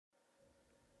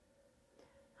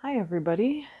Hi,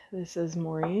 everybody. This is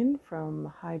Maureen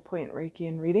from High Point Reiki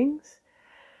and Readings.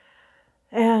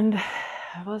 And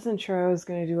I wasn't sure I was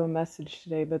going to do a message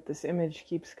today, but this image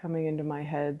keeps coming into my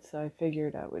head, so I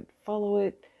figured I would follow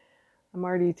it. I'm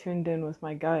already tuned in with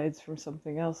my guides from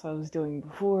something else I was doing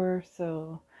before,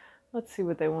 so let's see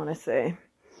what they want to say.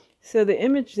 So the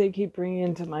image they keep bringing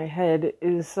into my head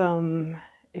is,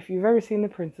 if you've ever seen The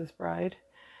Princess Bride,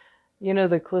 you know,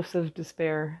 the Cliffs of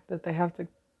Despair that they have to,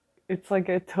 it's like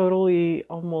a totally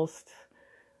almost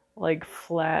like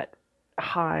flat,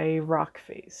 high rock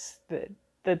face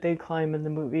that they climb in the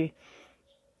movie.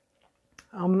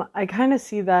 I kind of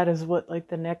see that as what like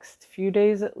the next few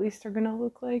days at least are gonna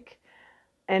look like,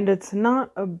 and it's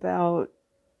not about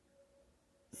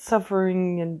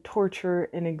suffering and torture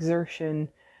and exertion.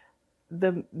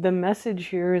 The message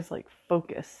here is like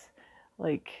focus,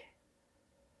 like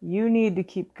you need to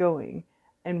keep going,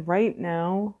 and right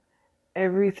now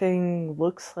everything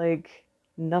looks like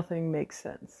nothing makes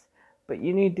sense. But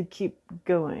you need to keep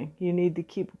going. You need to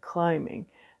keep climbing.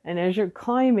 And as you're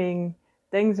climbing,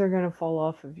 things are going to fall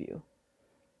off of you.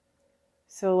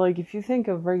 So, like, if you think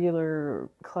of regular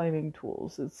climbing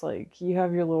tools, it's like you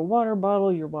have your little water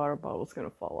bottle, your water bottle's going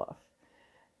to fall off.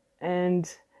 And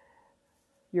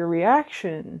your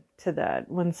reaction to that,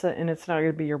 and it's not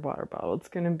going to be your water bottle, it's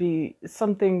going to be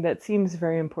something that seems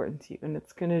very important to you, and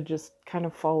it's going to just kind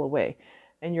of fall away.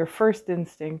 And your first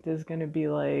instinct is going to be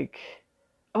like,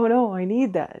 oh no, I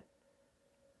need that.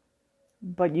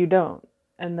 But you don't.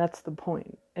 And that's the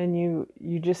point. And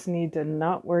you just need to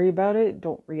not worry about it.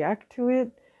 Don't react to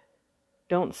it.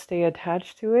 Don't stay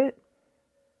attached to it.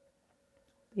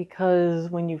 Because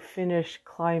when you finish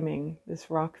climbing this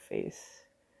rock face,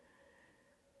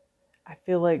 I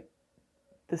feel like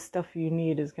the stuff you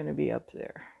need is going to be up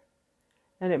there.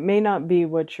 And it may not be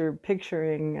what you're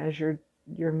picturing as you're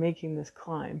making this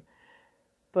climb,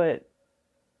 but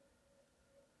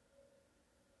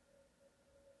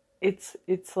it's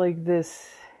like this.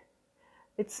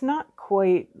 It's not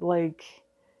quite like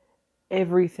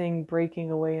everything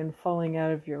breaking away and falling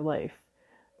out of your life,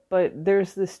 but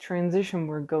there's this transition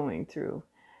we're going through,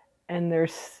 and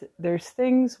there's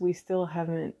things we still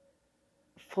haven't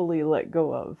fully let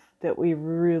go of that we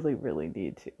really, really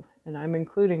need to. And I'm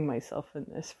including myself in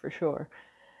this for sure.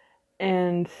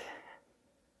 And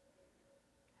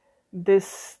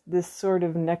this sort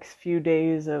of next few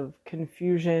days of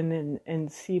confusion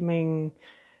and seeming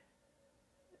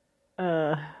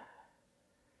I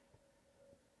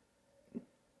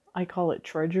call it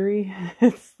drudgery.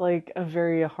 It's like a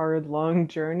very hard, long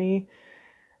journey.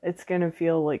 It's going to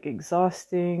feel like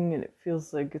exhausting, and it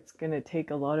feels like it's going to take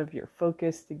a lot of your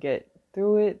focus to get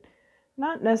through it.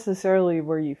 Not necessarily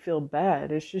where you feel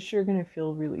bad, it's just you're going to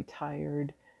feel really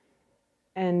tired.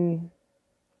 And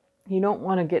you don't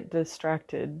want to get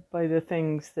distracted by the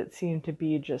things that seem to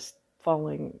be just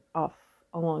falling off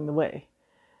along the way.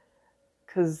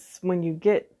 Because when you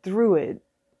get through it,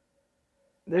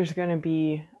 there's going to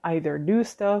be either new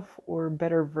stuff or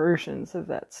better versions of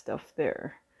that stuff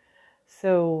there.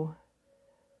 So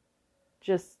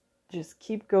just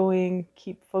keep going,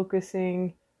 keep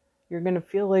focusing. You're going to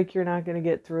feel like you're not going to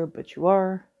get through it, but you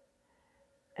are.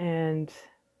 And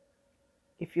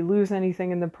if you lose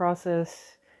anything in the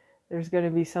process, there's going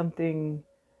to be something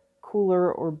cooler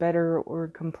or better or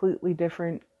completely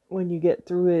different when you get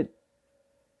through it.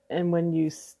 And when you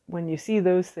see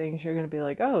those things, you're going to be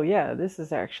like, oh yeah, this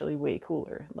is actually way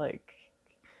cooler. Like,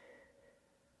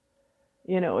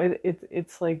 you know,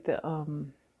 it's like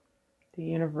the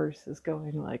universe is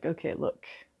going like, okay, look,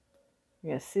 I'm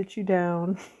going to sit you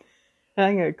down.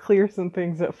 I'm going to clear some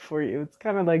things up for you. It's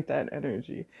kind of like that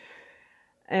energy.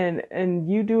 And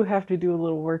you do have to do a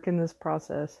little work in this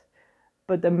process.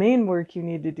 But the main work you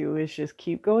need to do is just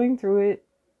keep going through it,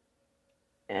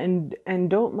 and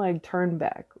don't like turn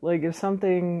back. Like if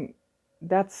something,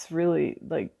 that's really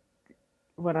like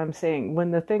what I'm saying.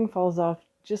 When the thing falls off,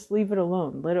 just leave it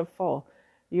alone. Let it fall.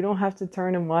 You don't have to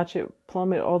turn and watch it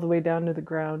plummet all the way down to the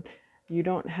ground. You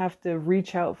don't have to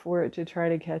reach out for it to try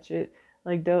to catch it.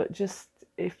 Like don't just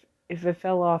if it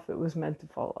fell off, it was meant to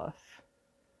fall off.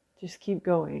 Just keep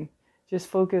going. Just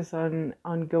focus on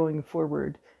going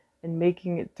forward and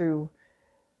making it through.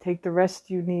 Take the rest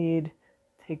you need.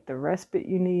 Take the respite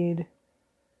you need.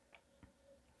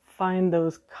 Find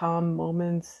those calm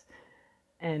moments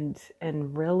and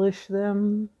relish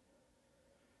them.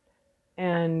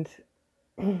 And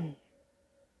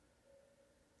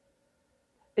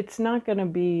it's not going to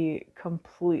be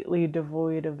completely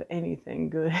devoid of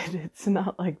anything good. It's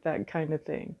not like that kind of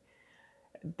thing.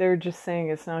 They're just saying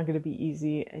it's not going to be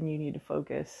easy and you need to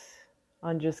focus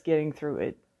on just getting through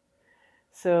it.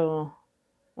 So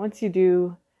once you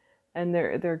do, and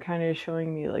they're kind of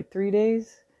showing me like 3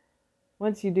 days.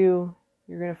 Once you do,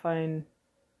 you're gonna find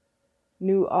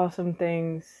new awesome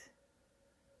things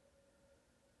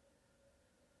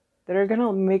that are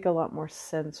gonna make a lot more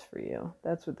sense for you.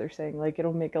 That's what they're saying. Like,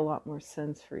 it'll make a lot more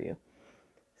sense for you.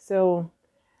 So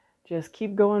just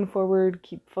keep going forward,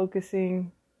 keep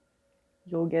focusing.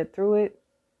 You'll get through it,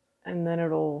 and then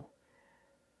you'll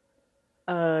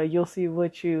see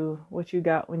what you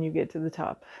got when you get to the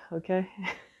top. Okay.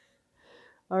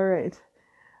 All right.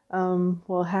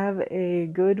 Well, have a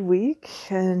good week,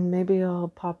 and maybe I'll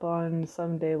pop on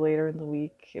someday later in the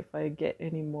week if I get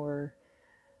any more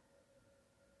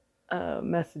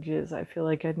messages I feel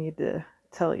like I need to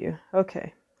tell you.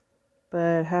 Okay.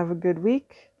 But have a good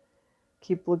week.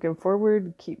 Keep looking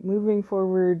forward, keep moving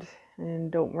forward,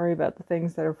 and don't worry about the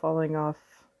things that are falling off.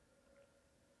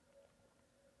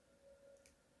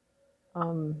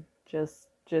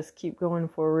 Just keep going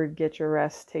forward, get your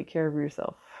rest, take care of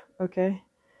yourself. Okay?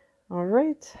 All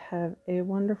right. Have a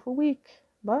wonderful week.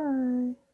 Bye.